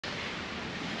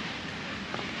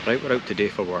Right, we're out today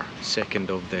for our second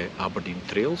of the Aberdeen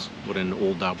trails. We're in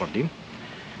Old Aberdeen.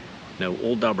 Now,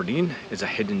 Old Aberdeen is a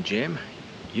hidden gem.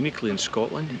 Uniquely in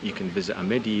Scotland, you can visit a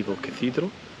medieval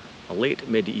cathedral, a late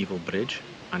medieval bridge,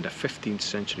 and a 15th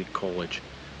century college,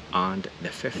 and the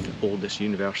 5th oldest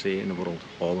university in the world,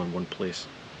 all in one place.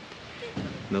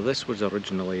 Now, this was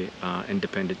originally an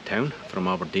independent town from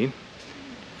Aberdeen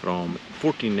from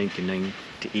 1499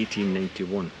 to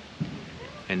 1891.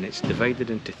 And it's divided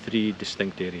into 3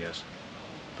 distinct areas.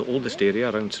 The oldest area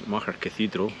around St Machar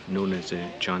Cathedral, known as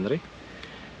Chanonry,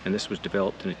 and this was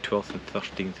developed in the 12th and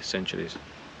 13th centuries.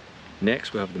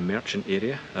 Next we have the merchant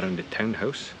area around the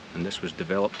Townhouse, and this was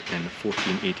developed in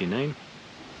 1489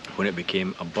 when it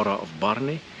became a borough of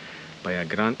Barony by a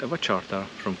grant of a charter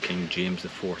from King James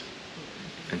IV.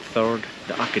 And third,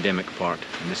 the academic part,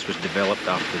 and this was developed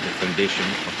after the foundation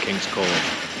of King's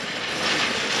College,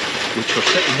 which we're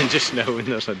sitting in just now, and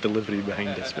there's a delivery behind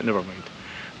us, but never mind,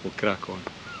 we'll crack on.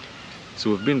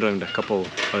 So we've been round a couple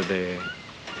of the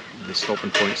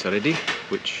stopping points already,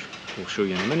 which we'll show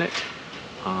you in a minute.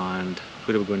 And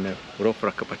where are we going now? We're off for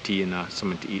a cup of tea and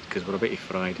something to eat because we're a bit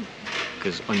fried,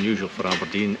 because unusual for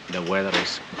Aberdeen, the weather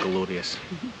is glorious.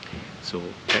 So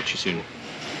catch you soon.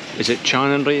 Is it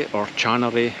Chanonry or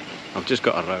Chanonry? I've just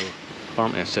got a row.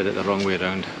 Apparently I said it the wrong way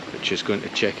around, but she's going to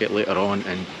check it later on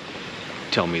and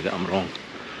tell me that I'm wrong.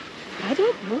 I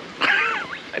don't know.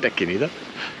 I don't either.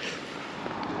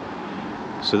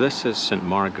 So this is St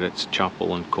Margaret's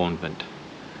Chapel and Convent.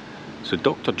 So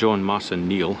Dr. John Masson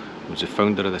Neale was the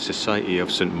founder of the Society of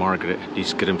St Margaret,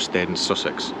 East Grimstead in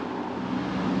Sussex.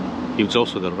 He was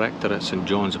also the rector at St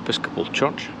John's Episcopal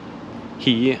Church.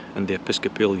 He and the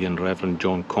Episcopalian Reverend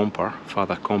John Comper,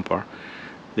 Father Comper,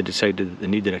 they decided that they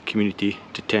needed a community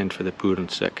to tend for the poor and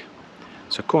sick.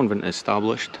 So a convent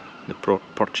established. They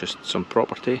purchased some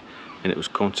property and it was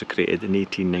consecrated in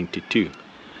 1892.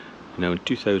 Now in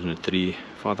 2003,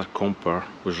 Father Comper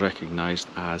was recognised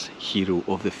as Hero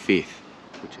of the Faith,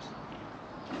 which is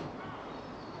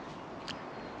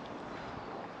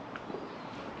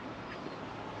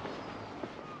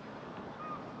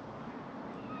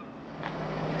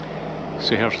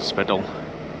so here's the hospital.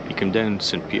 You come down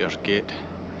St Peter's Gate,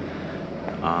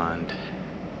 and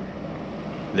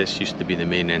this used to be the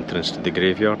main entrance to the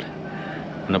graveyard,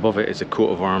 and above it is a coat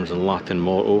of arms and Latin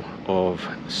motto of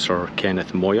Sir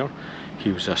Kenneth Moyer.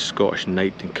 He was a Scottish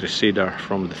knight and crusader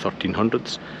from the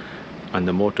 1300s, and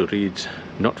the motto reads,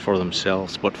 "Not for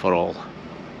themselves but for all."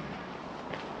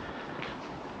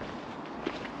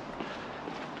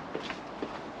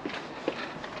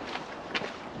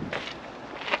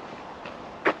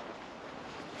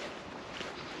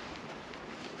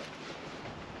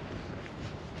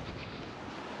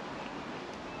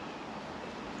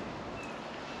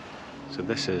 So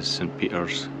this is St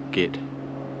Peter's Gate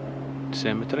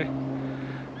Cemetery,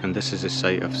 and this is the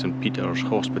site of St Peter's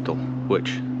Hospital,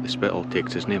 which the hospital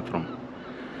takes its name from.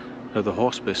 Now the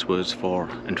hospice was for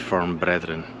infirm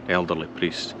brethren, elderly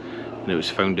priests, and it was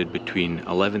founded between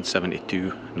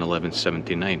 1172 and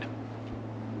 1179.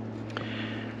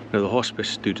 Now the hospice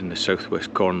stood in the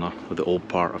southwest corner of the old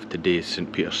part of today's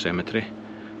St Peter's Cemetery,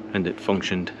 and it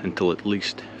functioned until at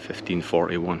least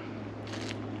 1541.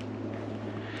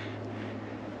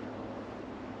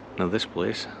 Now this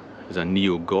place is a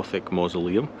neo-Gothic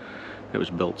mausoleum. It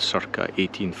was built circa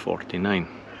 1849.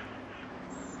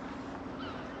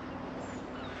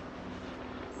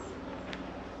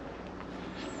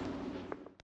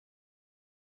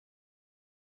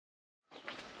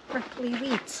 Prickly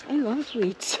weeds. I love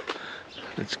weeds.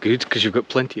 That's good, because you've got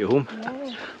plenty at home.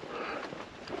 Yeah.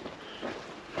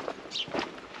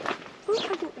 Oh,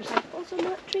 I think there's apples on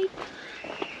that tree.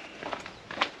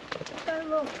 Down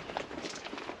low.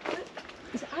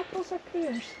 Is it apples or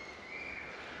pears?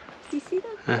 Do you see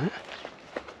them? Uh-huh.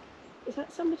 Is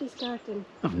that somebody's garden?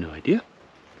 I've no idea.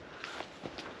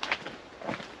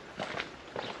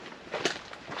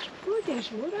 Oh,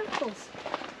 there's more apples.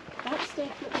 That's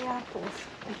definitely apples.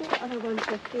 I think the other ones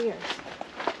are pears.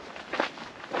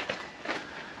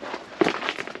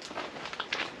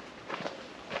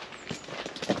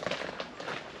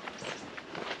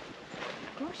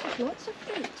 Gosh, there's lots of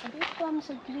fruit. Are they plums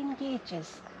or green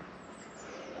gages?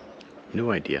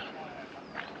 No idea.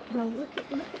 Well, look at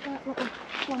that little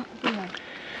clump there.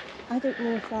 I don't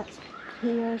know if that's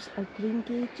pears or green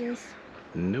gages.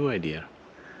 No idea.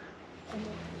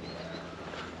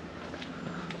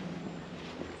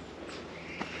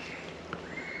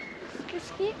 The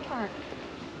skate park.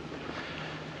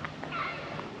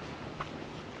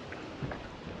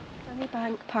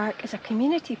 Sunnybank Park is a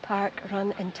community park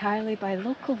run entirely by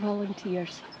local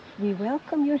volunteers. We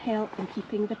welcome your help in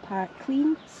keeping the park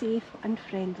clean, safe and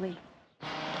friendly.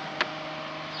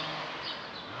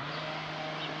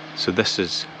 So this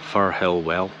is Firhill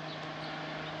Well.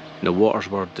 Now waters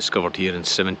were discovered here in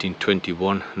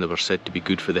 1721 and they were said to be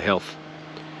good for the health.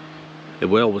 The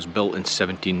well was built in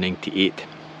 1798.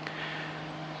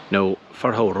 Now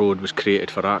Firhill Road was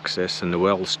created for access and the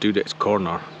well stood at its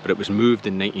corner, but it was moved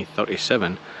in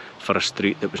 1937 for a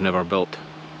street that was never built.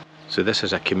 So this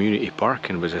is a community park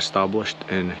and was established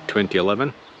in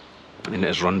 2011 and it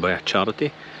is run by a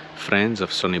charity, Friends of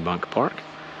Sunnybank Park,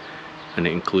 and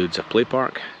it includes a play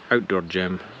park, outdoor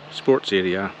gym, sports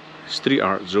area, street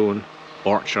art zone,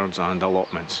 orchards and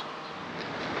allotments.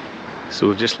 So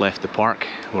we've just left the park,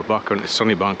 we're back onto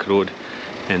Sunnybank Road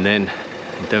and then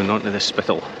down onto the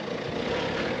Spittal.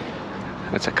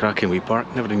 That's a cracking wee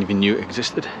park, never even knew it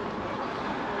existed.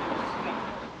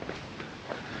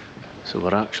 So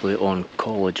we're actually on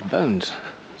college bounds.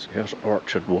 So here's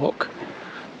Orchard Walk.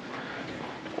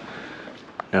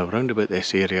 Now round about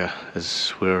this area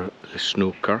is where the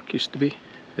Snow Kirk used to be.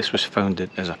 This was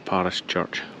founded as a parish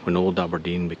church when Old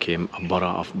Aberdeen became a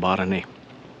borough of barony.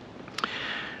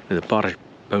 Now the parish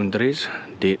boundaries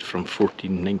date from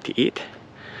 1498,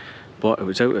 but it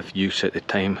was out of use at the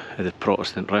time of the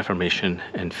Protestant Reformation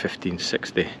in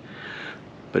 1560.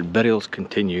 But burials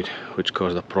continued, which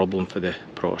caused a problem for the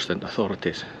Protestant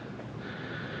authorities.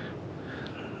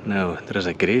 Now there is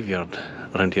a graveyard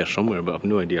around here somewhere, but I've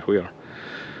no idea where.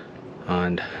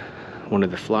 And one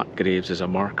of the flat graves is a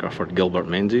marker for Gilbert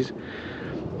Menzies.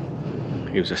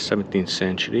 He was a 17th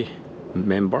century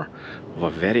member of a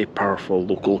very powerful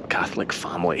local Catholic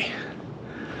family.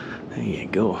 There you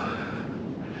go.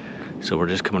 So we're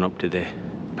just coming up to the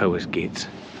Powis Gates.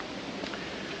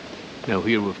 Now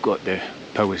here we've got the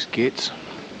Powis Gates.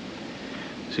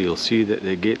 So you'll see that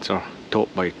the gates are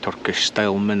topped by Turkish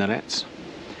style minarets,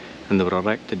 and they were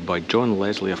erected by John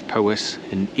Leslie of Powis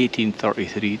in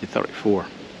 1833 to 34.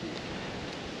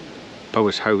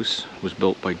 Powis House was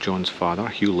built by John's father,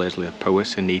 Hugh Leslie of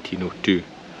Powis, in 1802.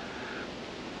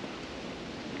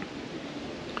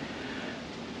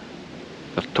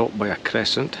 They're topped by a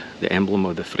crescent, the emblem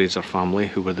of the Fraser family,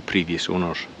 who were the previous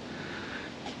owners.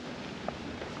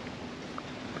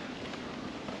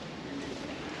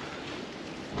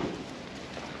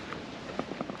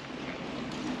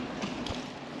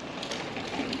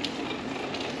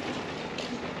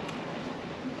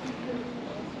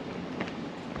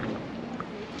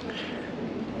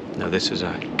 Now this is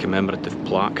a commemorative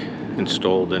plaque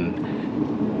installed in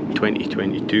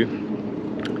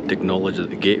 2022 to acknowledge that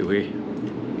the gateway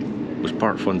was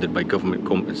part funded by government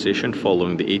compensation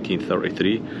following the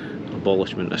 1833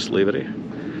 abolishment of slavery,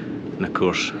 and of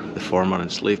course the former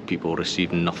enslaved people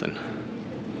received nothing.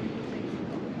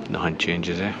 Nothing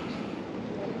changes, eh?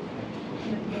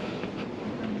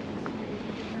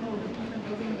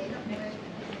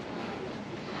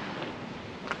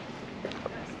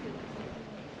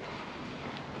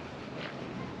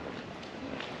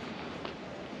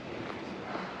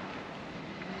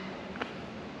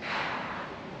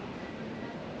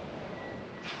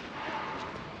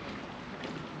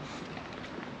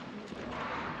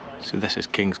 So this is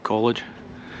King's College,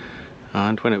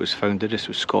 and when it was founded this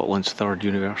was Scotland's third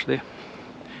university.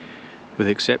 With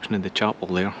the exception of the chapel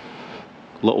there,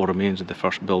 little remains of the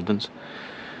first buildings,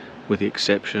 with the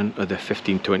exception of the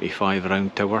 1525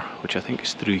 round tower, which I think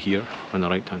is through here on the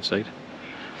right hand side.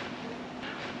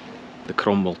 The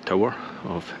Cromwell Tower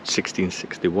of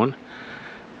 1661,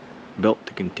 built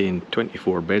to contain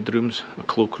 24 bedrooms, a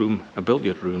cloakroom, a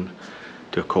billiard room,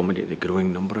 to accommodate the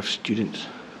growing number of students.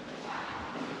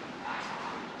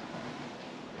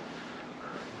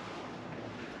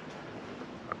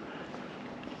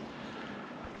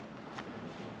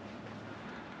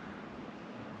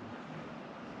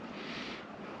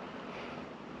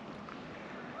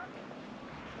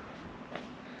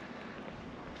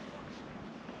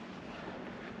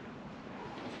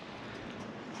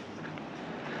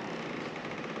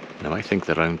 Now I think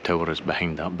the round tower is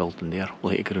behind that building there,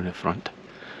 later in the front.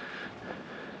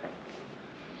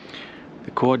 The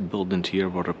quad buildings here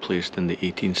were replaced in the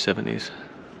 1870s.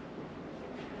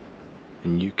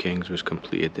 And New King's was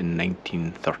completed in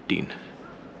 1913.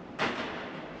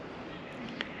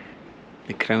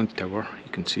 The crown tower,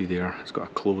 you can see there, it's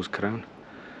got a closed crown.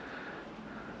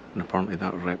 And apparently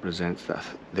that represents that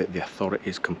the authority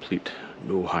is complete,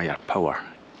 no higher power,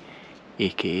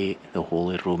 aka the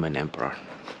Holy Roman Emperor.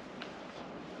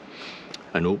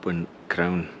 An open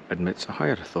crown admits a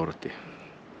higher authority.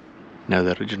 Now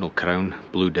the original crown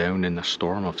blew down in the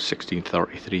storm of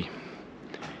 1633.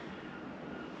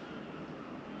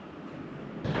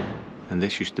 and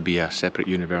this used to be a separate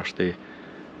university,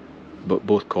 but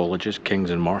both colleges, King's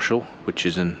and Marshall, which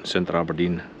is in centre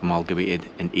Aberdeen, amalgamated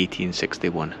in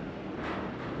 1861.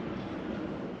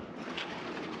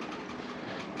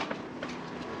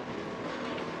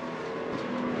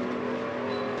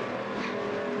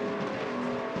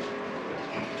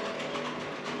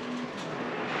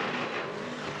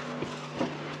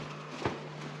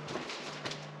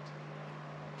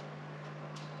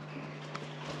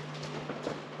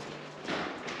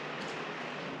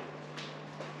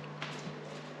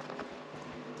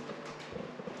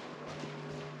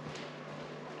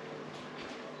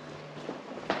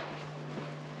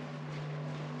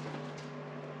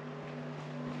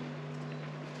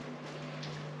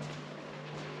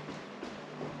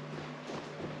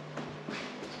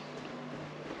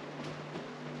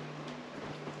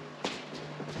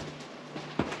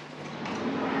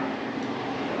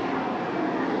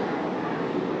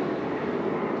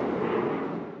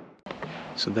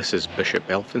 So this is Bishop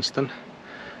Elphinstone.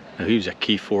 Now he was a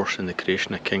key force in the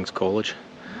creation of King's College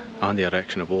and the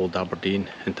erection of Old Aberdeen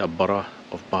into a borough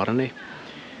of barony.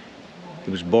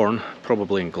 He was born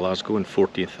probably in Glasgow in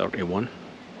 1431,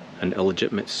 an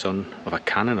illegitimate son of a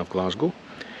canon of Glasgow,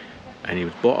 and he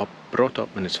was brought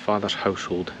up in his father's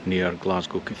household near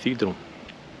Glasgow Cathedral.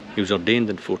 He was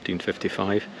ordained in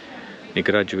 1455 and he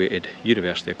graduated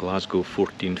University of Glasgow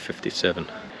 1457.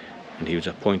 And he was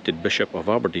appointed Bishop of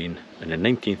Aberdeen on the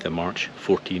 19th of March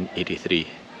 1483.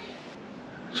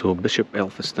 So Bishop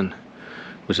Elphinstone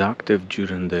was active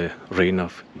during the reign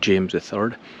of James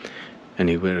III, and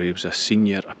he was a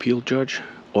senior appeal judge,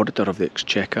 auditor of the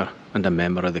Exchequer and a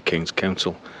member of the King's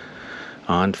Council,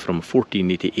 and from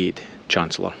 1488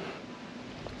 Chancellor.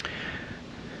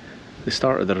 The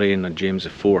start of the reign of James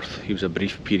IV, he was a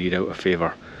brief period out of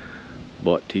favour,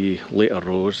 but he later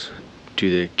rose to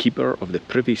the Keeper of the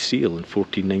Privy Seal in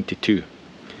 1492.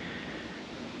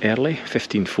 Early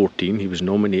 1514 he was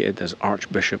nominated as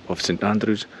Archbishop of St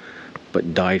Andrews,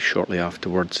 but died shortly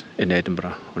afterwards in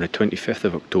Edinburgh on the 25th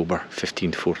of October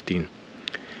 1514.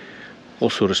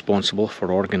 Also responsible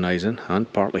for organising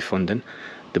and partly funding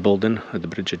the building of the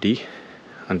Bridge of Dee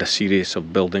and a series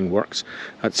of building works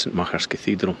at St Machar's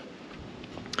Cathedral.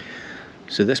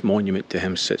 So this monument to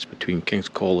him sits between King's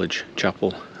College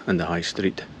Chapel and the High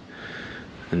Street.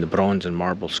 And the bronze and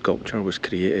marble sculpture was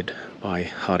created by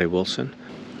Harry Wilson.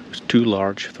 It was too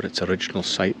large for its original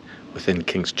site within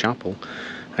King's Chapel,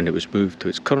 and it was moved to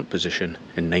its current position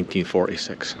in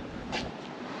 1946.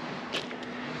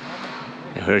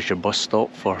 Now here's your bus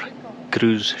stop for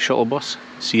Cruise Shuttle Bus,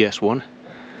 CS1.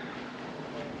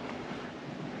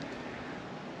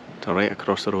 So right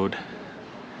across the road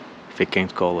for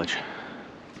King's College.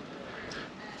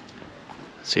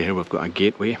 So here we've got a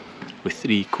gateway with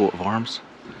 3 coat of arms.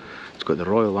 It's got the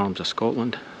Royal Arms of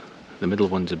Scotland, the middle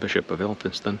one's the Bishop of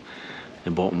Elphinstone,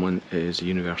 the bottom one is the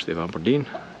University of Aberdeen,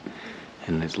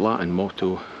 and its Latin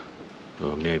motto,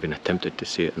 well, I may have even attempted to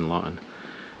say it in Latin,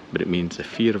 but it means the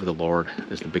fear of the Lord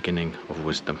is the beginning of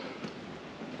wisdom.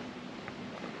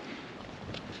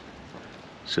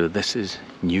 So this is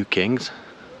New Kings.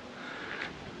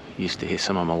 Used to hear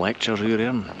some of my lectures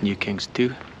here, New Kings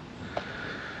 2.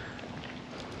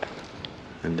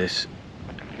 And this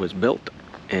was built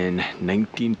in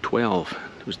 1912.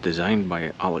 It was designed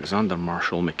by Alexander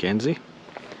Marshall Mackenzie,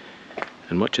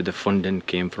 and much of the funding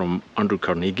came from Andrew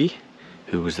Carnegie,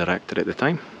 who was the rector at the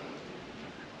time.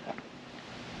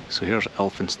 So here's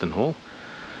Elphinstone Hall,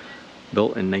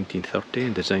 built in 1930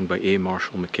 and designed by A.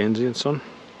 Marshall Mackenzie and Son.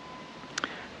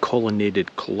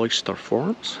 Colonnaded cloister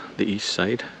forms the east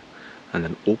side, and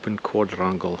an open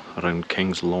quadrangle around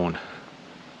King's Lawn,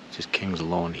 which is King's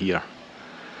Lawn here.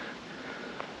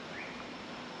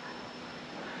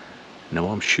 Now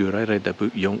I'm sure I read a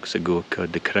book yonks ago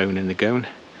called The Crown and the Gown,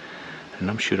 and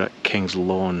I'm sure that King's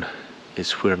Lawn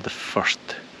is where the first,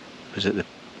 was it the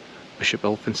Bishop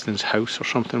Elphinstone's house or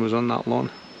something was on that lawn?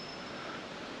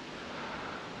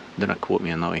 Don't quote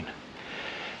me on that one.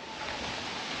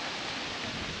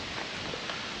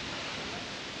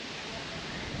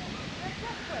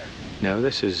 Now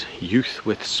this is Youth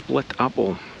with Split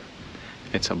Apple.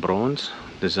 It's a bronze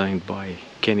designed by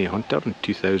Kenny Hunter in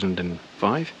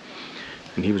 2005.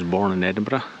 And he was born in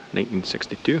Edinburgh,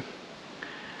 1962.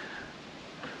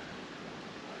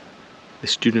 The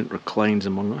student reclines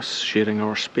among us, sharing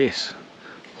our space,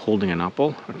 holding an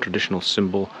apple, a traditional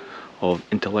symbol of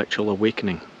intellectual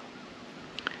awakening.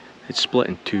 It's split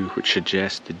in two, which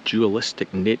suggests the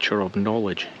dualistic nature of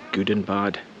knowledge, good and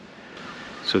bad.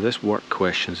 So this work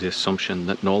questions the assumption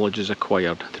that knowledge is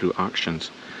acquired through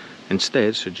actions.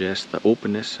 Instead suggests that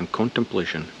openness and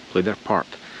contemplation play their part,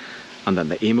 and that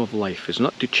the aim of life is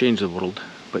not to change the world,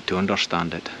 but to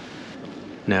understand it.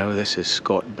 Now this is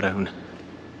Scott Brown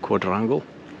Quadrangle.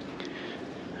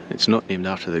 It's not named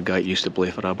after the guy who used to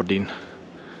play for Aberdeen.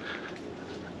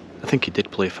 I think he did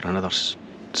play for another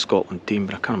Scotland team,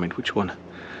 but I can't remember which one.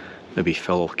 Maybe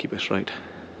Phil will keep us right.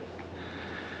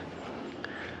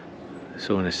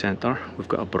 So in the centre we've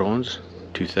got a bronze,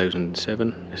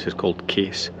 2007. This is called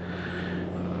Case.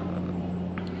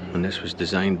 And this was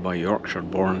designed by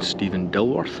Yorkshire-born Stephen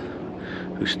Dilworth,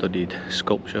 who studied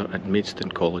sculpture at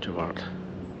Maidstone College of Art.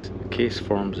 The case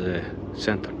forms the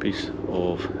centrepiece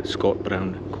of Scott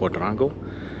Brown Quadrangle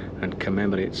and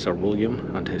commemorates Sir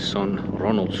William and his son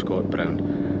Ronald Scott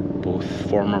Brown, both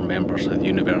former members of the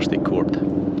University Court.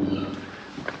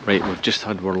 Right, we've just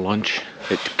had our lunch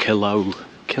at Killow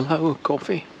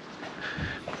Coffee.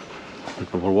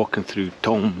 And we're walking through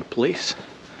Tom Place.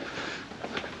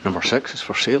 Number 6 is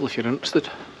for sale if you're interested.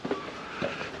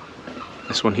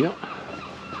 This one here.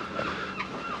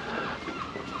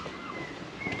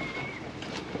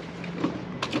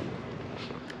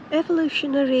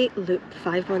 Evolutionary Loop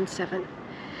 517.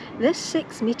 This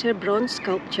 6-metre bronze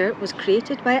sculpture was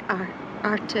created by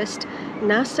artist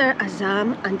Nasser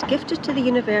Azam and gifted to the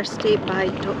university by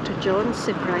Dr. John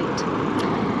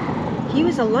Sivwright. He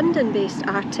was a London-based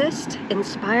artist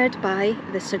inspired by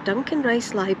the Sir Duncan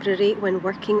Rice Library when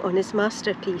working on his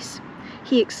masterpiece.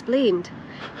 He explained,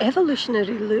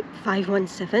 "Evolutionary Loop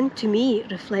 517 to me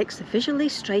reflects the visually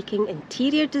striking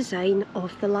interior design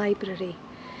of the library."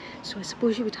 So I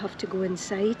suppose you would have to go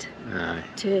inside.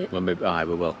 Aye. Well, maybe, aye,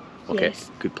 we will. Okay, yes.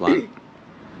 Good plan.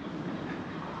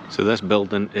 So this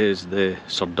building is the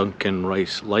Sir Duncan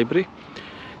Rice Library.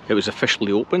 It was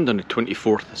officially opened on the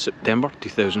 24th of September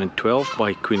 2012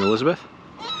 by Queen Elizabeth.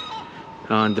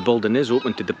 And the building is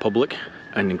open to the public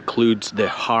and includes the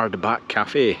Hardback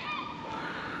Cafe.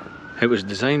 It was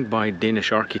designed by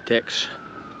Danish architects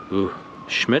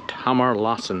Schmidt Hammer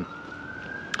Lassen,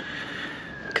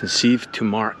 conceived to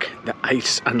mark the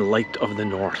ice and light of the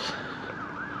north.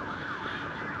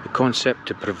 The concept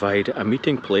to provide a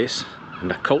meeting place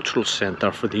and a cultural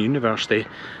centre for the university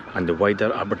and the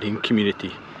wider Aberdeen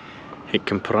community. It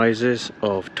comprises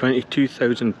of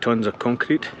 22,000 tonnes of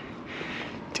concrete,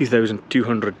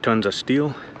 2,200 tonnes of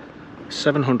steel,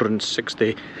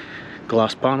 760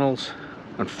 glass panels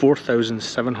and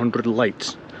 4,700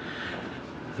 lights,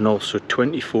 and also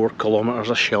 24 kilometres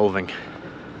of shelving.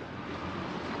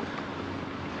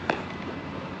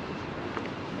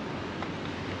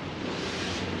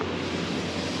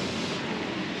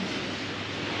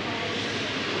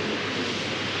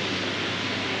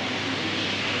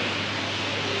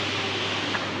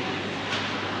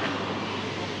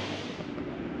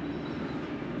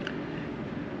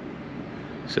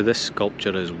 So this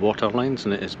sculpture is Waterlines,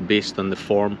 and it is based on the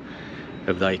form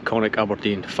of the iconic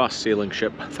Aberdeen fast sailing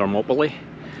ship Thermopylae,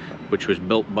 which was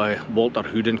built by Walter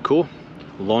Hood & Co,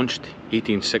 launched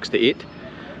 1868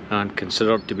 and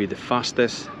considered to be the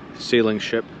fastest sailing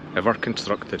ship ever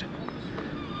constructed.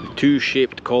 The two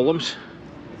shaped columns,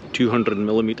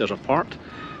 200mm apart,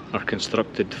 are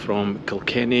constructed from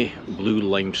Kilkenny blue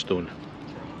limestone,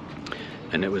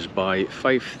 and it was by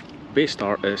Fife-based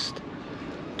artists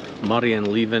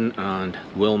Marian Levin and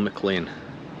Will McLean.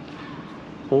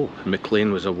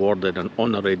 McLean was awarded an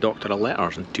honorary Doctor of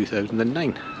Letters in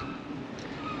 2009.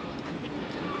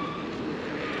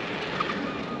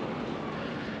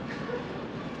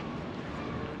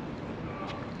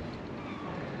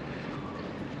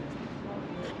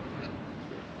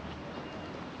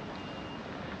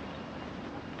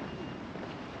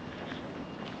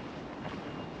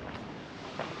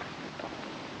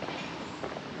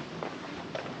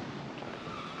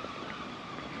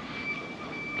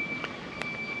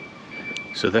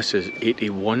 So this is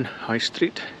 81 High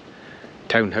Street,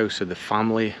 townhouse of the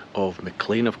family of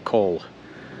MacLean of Call.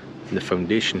 And the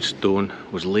foundation stone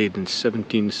was laid in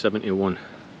 1771.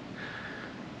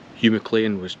 Hugh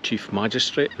MacLean was Chief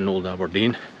Magistrate in Old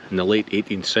Aberdeen in the late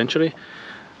 18th century,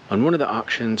 and one of the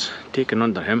actions taken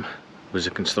under him was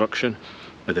the construction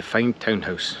of the fine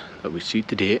townhouse that we see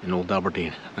today in Old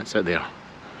Aberdeen. That's it there.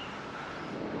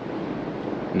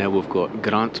 Now we've got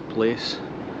Grant's Place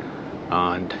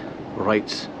and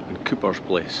Wrights and Cooper's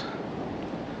Place.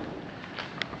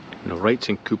 Now Wrights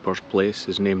and Cooper's Place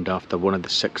is named after one of the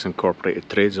 6 incorporated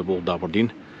trades of Old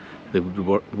Aberdeen, the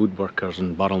woodworkers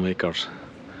and barrel makers.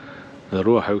 The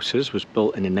row of houses was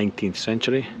built in the 19th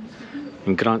century,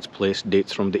 and Grant's Place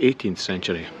dates from the 18th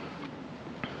century.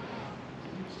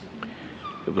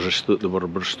 They were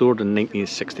restored in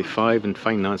 1965 and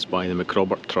financed by the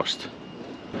MacRobert Trust.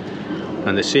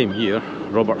 And the same year,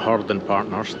 Robert Hurd and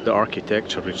Partners, the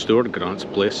architect who restored Grant's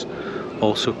Place,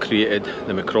 also created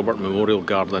the MacRobert Memorial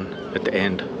Garden at the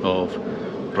end of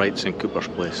Wrights and Cooper's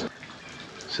Place.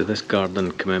 So this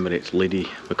garden commemorates Lady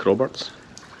MacRoberts,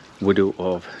 widow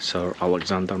of Sir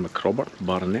Alexander MacRobert,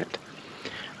 Baronet.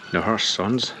 Now her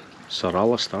sons, Sir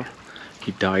Alistair,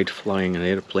 he died flying an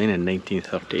aeroplane in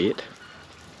 1938.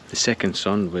 The second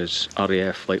son was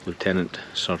RAF Flight Lieutenant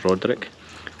Sir Roderick,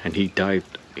 and he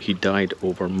died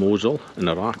over Mosul in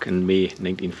Iraq in May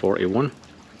 1941.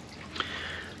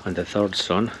 And the third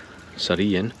son, Sir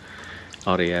Ian,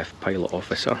 RAF pilot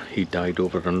officer, he died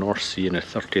over the North Sea on the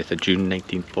 30th of June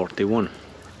 1941.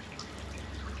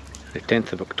 The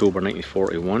 10th of October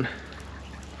 1941,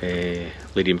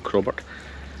 Lady MacRobert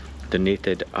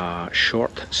donated a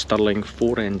short Stirling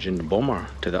 4-engine bomber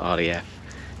to the RAF,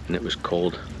 and it was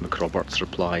called MacRobert's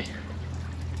Reply.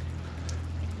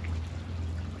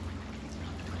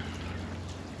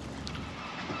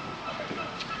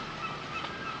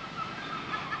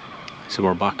 So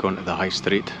we're back onto the High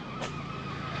Street.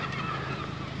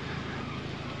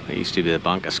 It used to be the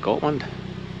Bank of Scotland.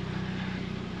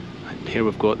 And here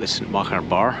we've got the St Machar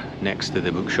bar next to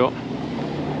the bookshop.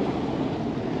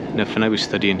 Now when I was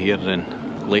studying here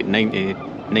in late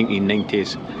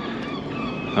 1990s,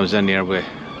 I was in there with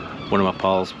one of my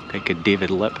pals, a guy called David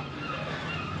Lip.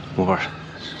 We were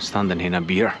standing in a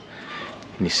beer,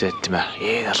 and he said to me,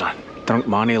 "Hey, there's a drunk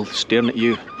man here staring at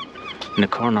you in the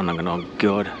corner," and I'm going, "Oh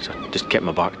God," so I just kept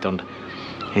my back turned,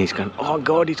 and he's going, "Oh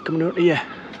God, he's coming out to you."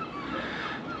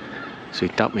 So he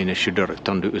tapped me in the shoulder. It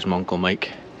turned out it was my Uncle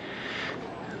Mike.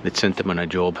 They'd sent him on a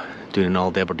job doing an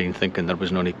old Aberdeen, thinking there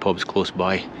was no any pubs close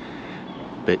by,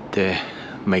 but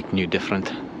Mike knew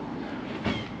different.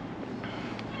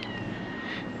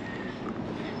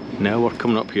 Now we're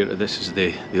coming up here to this is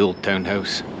the old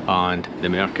Townhouse and the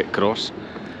Mercat Cross.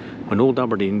 When Old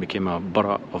Aberdeen became a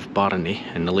borough of barony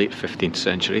in the late 15th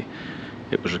century,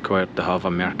 it was required to have a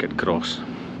Mercat Cross.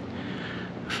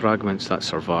 The fragments that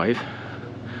survive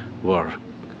were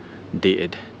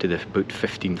dated to the about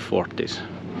 1540s.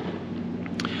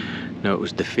 Now it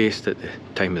was defaced at the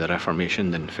time of the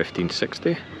Reformation in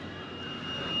 1560,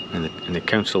 and the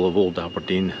Council of Old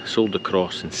Aberdeen sold the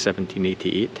cross in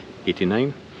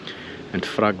 1788-89, and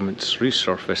fragments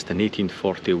resurfaced in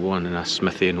 1841 in a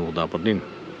smithy in Old Aberdeen.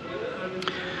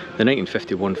 The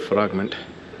 1951 fragment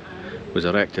was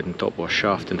erected on top of a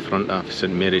shaft in front of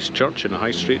St Mary's Church in the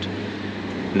High Street,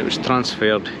 and it was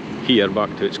transferred here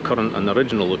back to its current and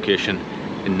original location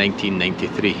in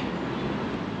 1993.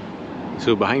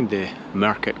 So behind the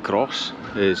Mercat Cross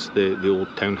is the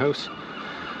old Townhouse.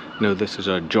 Now this is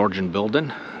a Georgian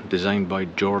building designed by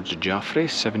George Jaffrey,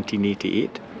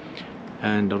 1788,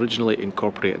 and originally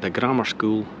incorporated a grammar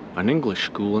school, an English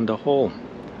school and a hall.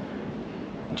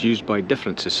 It's used by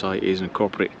different societies and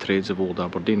corporate trades of Old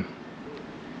Aberdeen.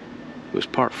 It was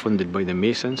part funded by the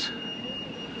Masons,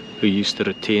 who used to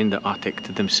retain the attic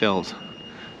to themselves.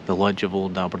 The Lodge of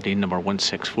Old Aberdeen, number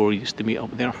 164, used to meet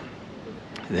up there.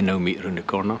 They now meet around the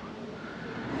corner.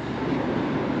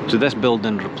 So this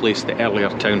building replaced the earlier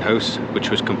Townhouse, which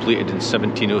was completed in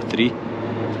 1703,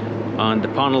 and the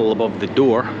panel above the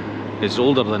door is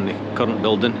older than the current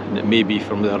building, and it may be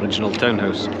from the original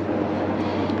Townhouse.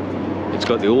 It's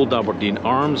got the Old Aberdeen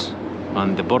arms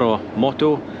and the borough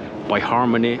motto, "By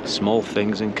harmony, small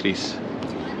things increase."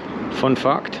 Fun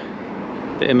fact,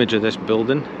 the image of this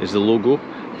building is the logo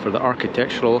for the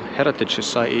Architectural Heritage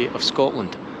Society of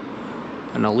Scotland,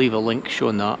 and I'll leave a link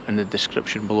showing that in the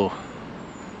description below.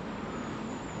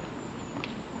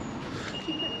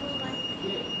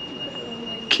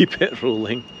 Keep it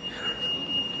rolling.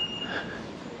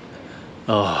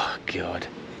 Oh God.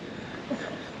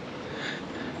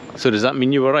 So does that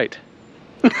mean you were right?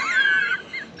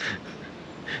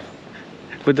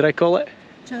 What did I call it?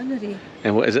 Chanonry.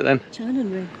 And what is it then?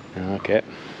 Chanonry. Okay.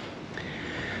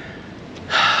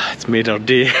 It's made our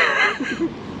day.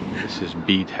 This is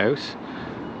Bede House.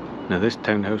 Now this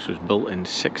townhouse was built in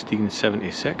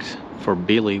 1676 for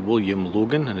Baillie William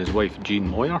Logan and his wife Jean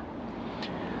Moyer.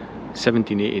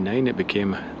 1789 it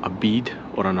became a bead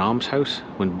or an almshouse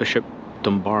when Bishop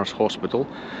Dunbar's Hospital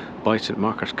by St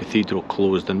Macar's Cathedral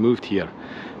closed and moved here,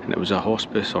 and it was a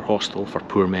hospice or hostel for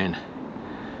poor men.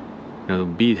 Now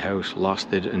Bede House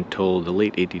lasted until the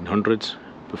late 1800s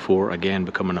before again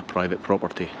becoming a private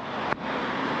property.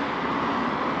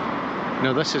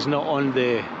 Now this is not on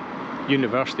the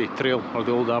University Trail, or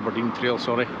the Old Aberdeen Trail,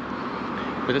 sorry,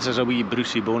 but this is a wee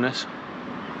Brucie bonus.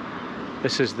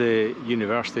 This is the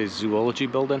university's zoology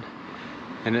building,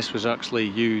 and this was actually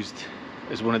used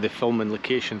as one of the filming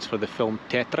locations for the film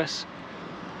Tetris.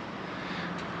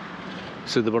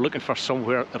 So they were looking for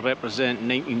somewhere to represent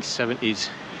 1970s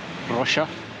Russia,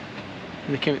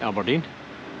 and they came to Aberdeen.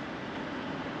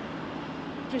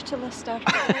 Brutalist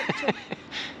architecture.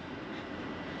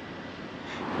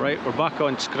 Right, we're back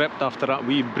on script after that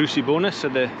wee Brucie Bonus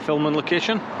at the filming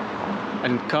location.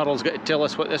 And Carol's got to tell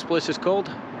us what this place is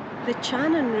called. The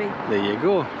Chanonry. There you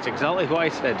go, it's exactly what I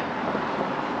said.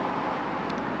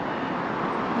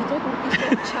 You didn't, you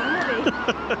said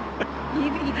Chanonry.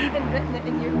 You've even written it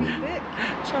in your wee book.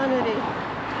 Chanonry.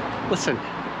 Listen.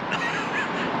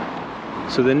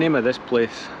 So the name of this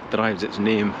place derives its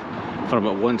name from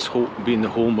it once being the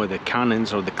home of the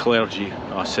canons or the clergy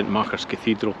of St Machars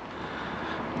Cathedral.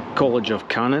 College of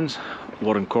Canons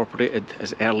were incorporated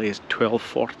as early as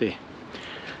 1240,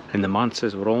 and the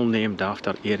manses were all named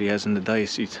after areas in the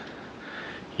diocese.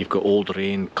 You've got Old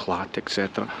Rain, Clat,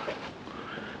 etc.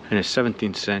 In the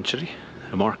 17th century,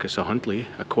 the Marquess of Huntly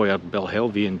acquired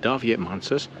Belhelvie and Daviate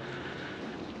manses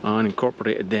and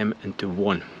incorporated them into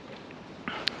one.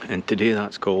 And today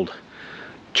that's called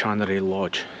Chanonry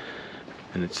Lodge,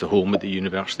 and it's the home of the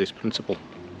university's principal.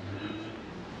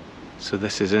 So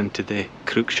this is into the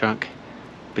Cruickshank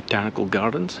Botanical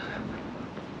Gardens.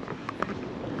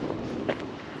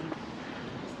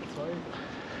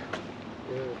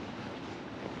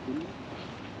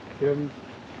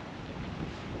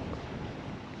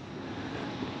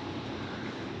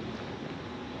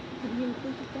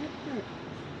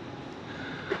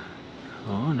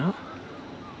 Oh no.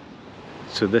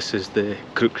 So this is the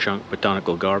Cruickshank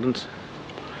Botanical Gardens.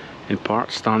 In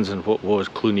part stands in what was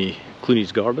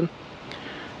Cluny's garden,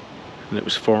 and it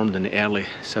was formed in the early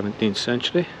 17th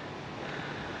century.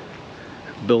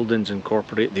 Buildings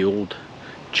incorporate the old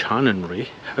Chanonry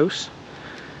house,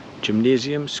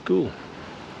 gymnasium, school.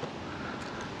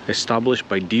 Established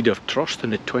by deed of trust on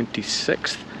the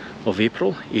 26th of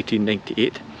April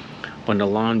 1898 on the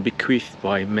land bequeathed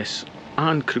by Miss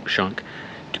Anne Cruickshank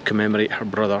to commemorate her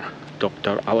brother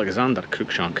Dr. Alexander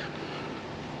Cruickshank.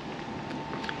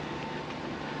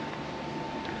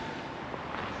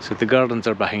 So the gardens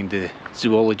are behind the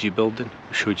zoology building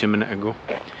I showed you a minute ago,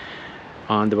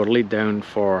 and they were laid down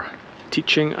for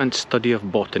teaching and study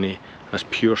of botany as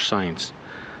pure science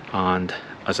and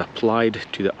as applied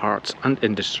to the arts and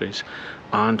industries,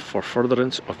 and for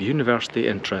furtherance of university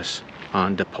interests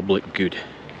and the public good.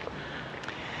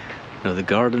 Now the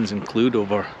gardens include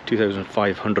over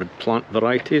 2,500 plant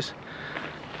varieties.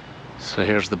 So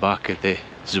here's the back of the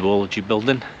zoology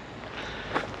building,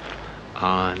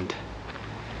 and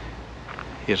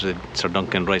here's the Sir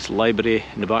Duncan Wright's library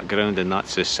in the background, and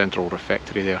that's the central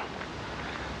refectory there.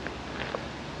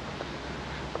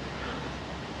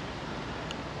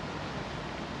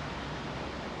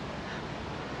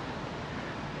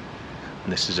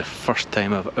 And this is the first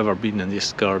time I've ever been in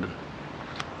this garden.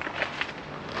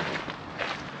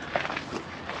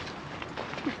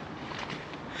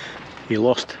 You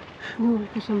lost? No,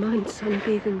 there's a man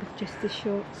sunbathing with just the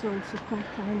shorts on, so quite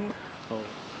tiny. Oh.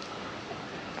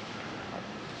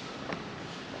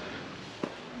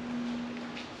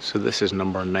 So this is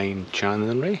number 9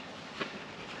 Chanonry.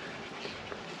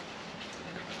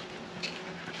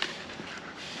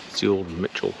 It's the old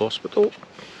Mitchel Hospital,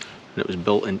 and it was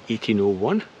built in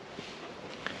 1801,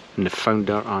 and the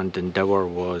founder and endower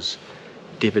was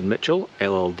David Mitchel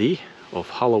LLD of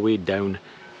Holloway Down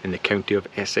in the county of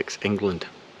Essex, England.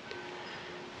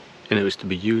 And it was to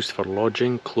be used for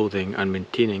lodging, clothing and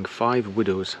maintaining 5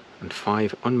 widows and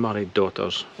 5 unmarried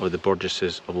daughters of the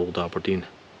Burgesses of Old Aberdeen.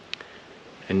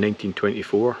 In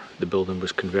 1924 the building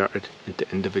was converted into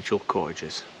individual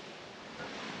cottages.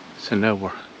 So now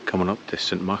we're coming up to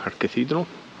St Machar Cathedral.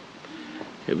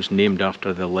 It was named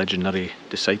after the legendary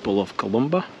disciple of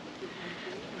Columba.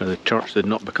 Now the church did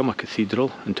not become a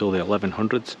cathedral until the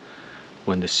 1100s,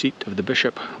 when the seat of the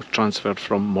bishop was transferred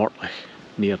from Mortlach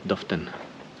near Dufton.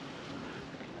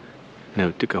 Now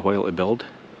it took a while to build.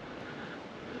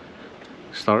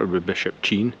 Started with Bishop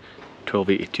Cheen,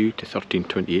 1282 to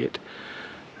 1328.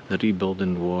 The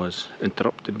rebuilding was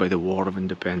interrupted by the War of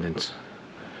Independence.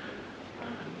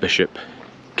 Bishop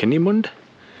Kinnimund,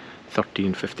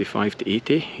 1355 to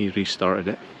 80, he restarted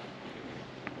it.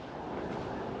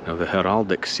 Now the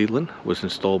heraldic ceiling was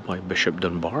installed by Bishop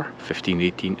Dunbar,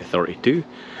 1518 to 32,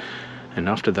 and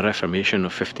after the Reformation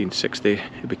of 1560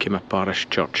 it became a parish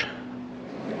church.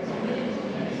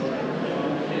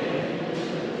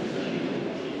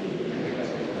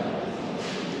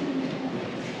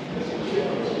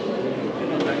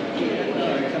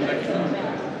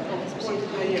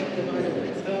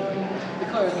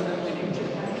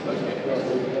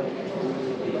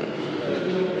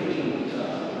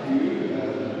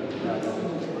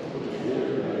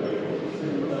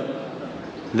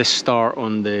 This star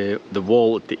on the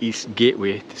wall at the east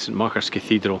gateway to St Machars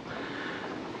Cathedral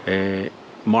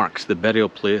marks the burial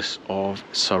place of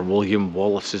Sir William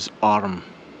Wallace's arm.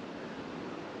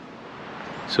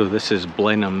 So this is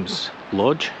Blenheim's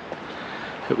Lodge.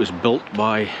 It was built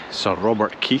by Sir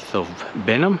Robert Keith of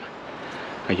Benham,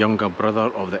 a younger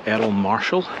brother of the Earl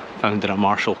Marshal, founder of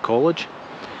Marshall College.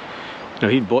 Now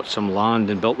he'd bought some land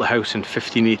and built the house in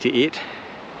 1588.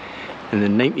 And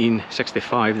in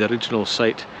 1965 the original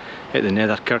site at the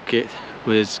Nether Kirk Gate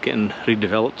was getting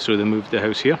redeveloped, so they moved the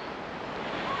house here.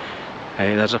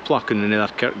 There's a plaque in the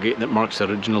Nether Kirk Gate that marks the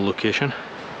original location.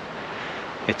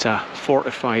 It's a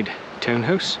fortified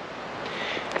townhouse,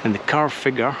 and the carved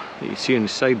figure that you see on the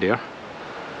side there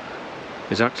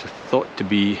is actually thought to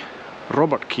be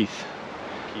Robert Keith.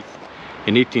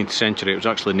 In 18th century it was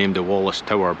actually named the Wallace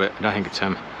Tower, but I think it's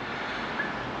him.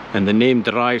 And the name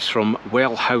derives from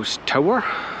Well House Tower.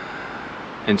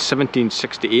 In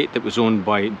 1768 it was owned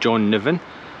by John Niven,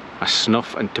 a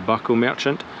snuff and tobacco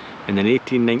merchant, and in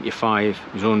 1895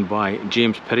 it was owned by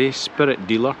James Perry, spirit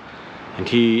dealer, and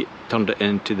he turned it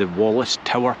into the Wallace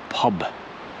Tower Pub.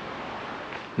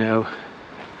 Now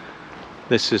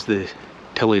this is the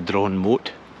Tilly-drawn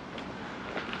moat,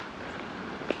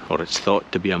 or it's thought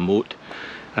to be a moat,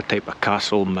 a type of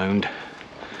castle mound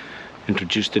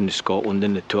introduced into Scotland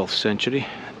in the 12th century,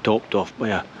 topped off by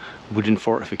a wooden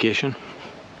fortification.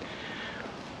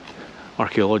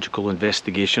 Archaeological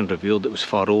investigation revealed it was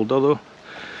far older though,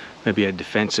 maybe a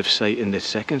defensive site in the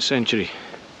 2nd century,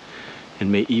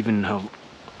 and may even have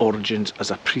origins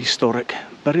as a prehistoric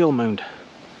burial mound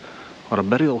or a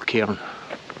burial cairn.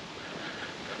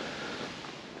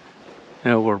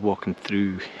 Now we're walking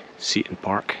through Seaton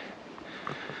Park.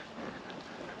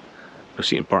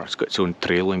 Seaton Park's got its own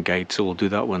trail and guide, so we'll do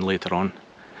that one later on.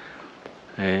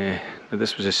 Now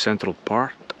this was a central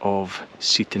part of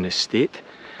Seaton Estate,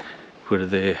 where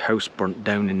the house burnt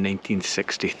down in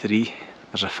 1963.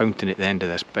 There's a fountain at the end of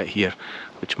this bit here,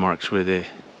 which marks where the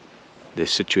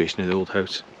situation of the old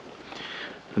house.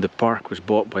 And the park was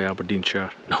bought by Aberdeenshire.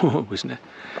 No, it wasn't.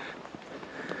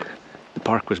 The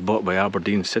park was bought by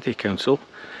Aberdeen City Council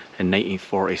in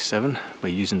 1947 by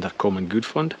using their Common Good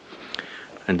Fund.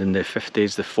 And in the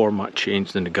 50s the format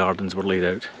changed and the gardens were laid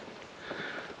out.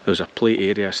 There was a play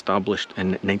area established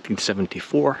in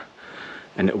 1974,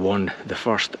 and it won the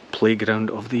first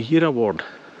Playground of the Year award.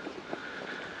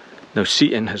 Now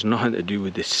Seaton has nothing to do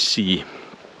with the sea.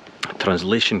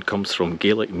 Translation comes from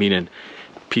Gaelic meaning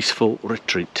peaceful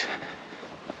retreat.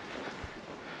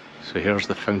 So here's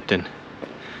the fountain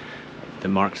that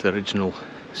marks the original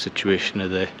situation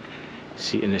of the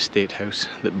Seaton Estate house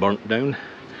that burnt down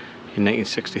in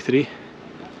 1963.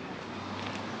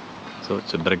 So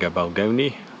it's a Brigga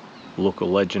Balgownie. Local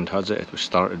legend has it was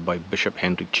started by Bishop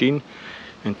Henry Cheyne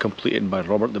and completed by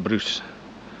Robert the Bruce.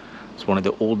 It's one of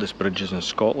the oldest bridges in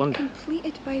Scotland.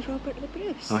 Completed by Robert the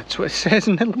Bruce? That's what it says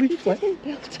in the leaflet. He didn't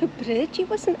build a bridge, he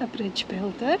wasn't a bridge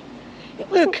builder. It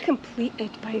wasn't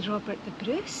completed by Robert the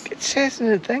Bruce. It says in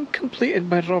the thing, completed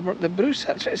by Robert the Bruce.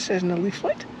 That's what it says in the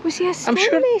leaflet. Was he a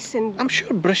stonemason? I'm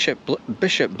sure Bishop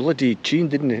bloody Cheyne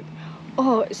didn't it?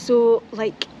 Oh, so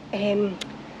like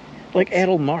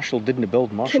Earl Marshall didn't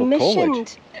build Marshall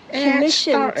College.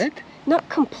 Commissioned. Not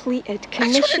completed,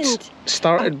 commissioned.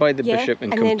 Started by the bishop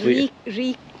and completed.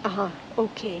 Then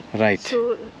okay. Right.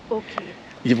 So, okay.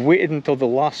 You've waited until the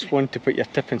last one to put your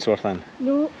tippence worth in?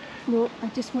 No, I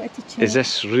just wanted to check. Is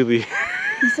this really...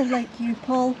 These are like you,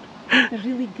 Paul. They're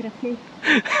really grippy.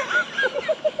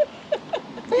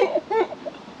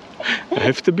 I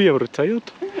have to be, I'm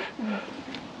retired.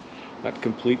 That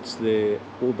completes the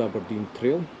Old Aberdeen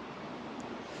Trail.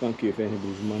 Thank you if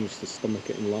anybody's managed to stomach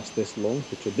it and last this long,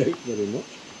 which I doubt very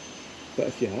much. But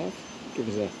if you have, give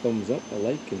us a thumbs up, a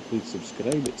like, and please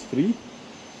subscribe, it's free.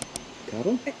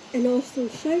 Carol? And also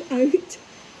shout out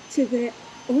to the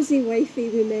Aussie wifey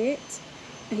we met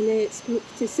and spoke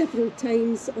to several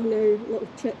times on our little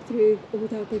trip through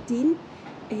Old Aberdeen.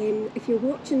 If you're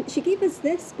watching, she gave us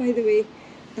this by the way,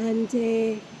 and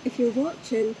if you're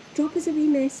watching, drop us a wee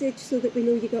message so that we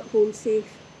know you got home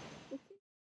safe.